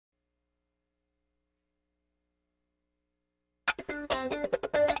Good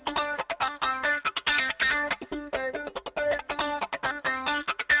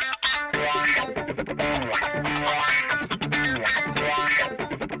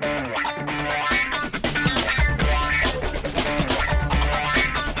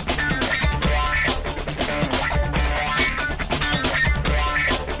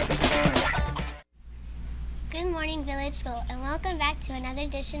morning, Village School, and welcome back to another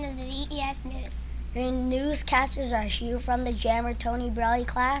edition of the VES News. Your newscasters are Shiwoo from the Giambertone Borelli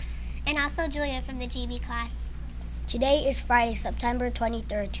class. And also Julia from the GB class. Today is Friday, September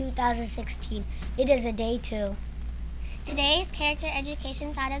 23rd, 2016. It is a day 2. Today's character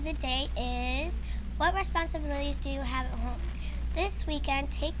education thought of the day is, what responsibilities do you have at home? This weekend,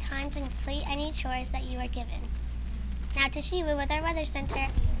 take time to complete any chores that you are given. Now to Shiwoo with our Weather Center.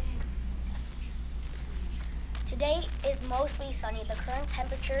 Today is mostly sunny. The current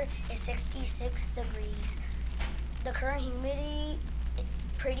temperature is 66 degrees. The current humidity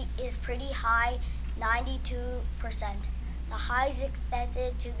is pretty high, 92%. The high is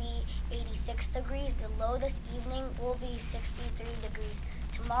expected to be 86 degrees. The low this evening will be 63 degrees.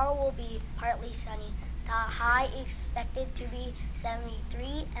 Tomorrow will be partly sunny. The high is expected to be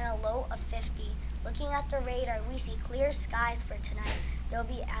 73 and a low of 50. Looking at the radar, we see clear skies for tonight. There will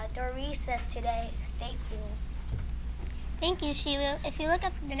be outdoor recess today. Stay cool. Thank you, Shiwoo. If you look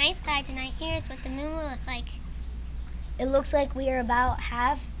up at the night sky tonight, here's what the moon will look like. It looks like we are about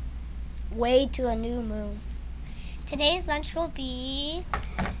halfway to a new moon. Today's lunch will be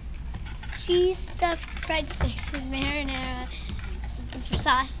cheese stuffed breadsticks with marinara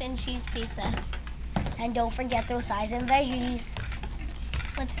sauce and cheese pizza. And don't forget those sides and veggies.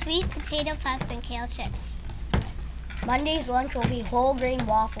 With sweet potato puffs and kale chips. Monday's lunch will be whole grain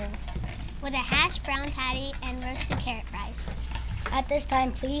waffles. With a hash brown patty and roasted carrot fries. At this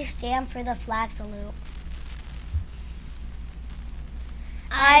time, please stand for the flag salute.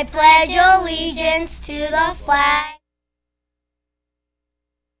 I pledge allegiance to the flag.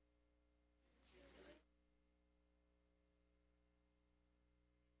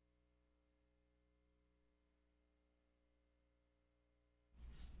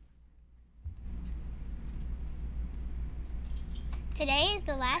 Today is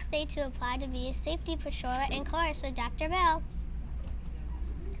the last day to apply to be a safety patroller in chorus with Dr. Bell.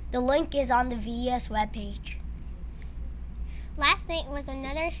 The link is on the VES webpage. Last night was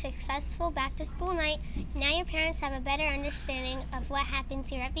another successful back-to-school night. Now your parents have a better understanding of what happens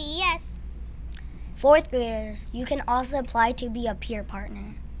here at VES. 4th graders, you can also apply to be a peer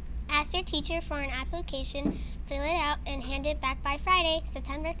partner. Ask your teacher for an application, fill it out, and hand it back by Friday,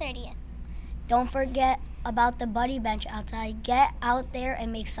 September 30th. Don't forget about the buddy bench outside. Get out there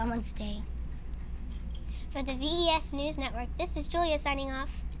and make someone stay. For the VES News Network, this is Julia signing off.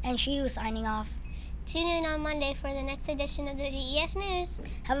 And Shiwoo signing off. Tune in on Monday for the next edition of the VES News.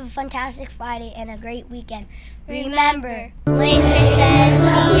 Have a fantastic Friday and a great weekend. Remember, Laser says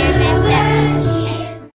be your best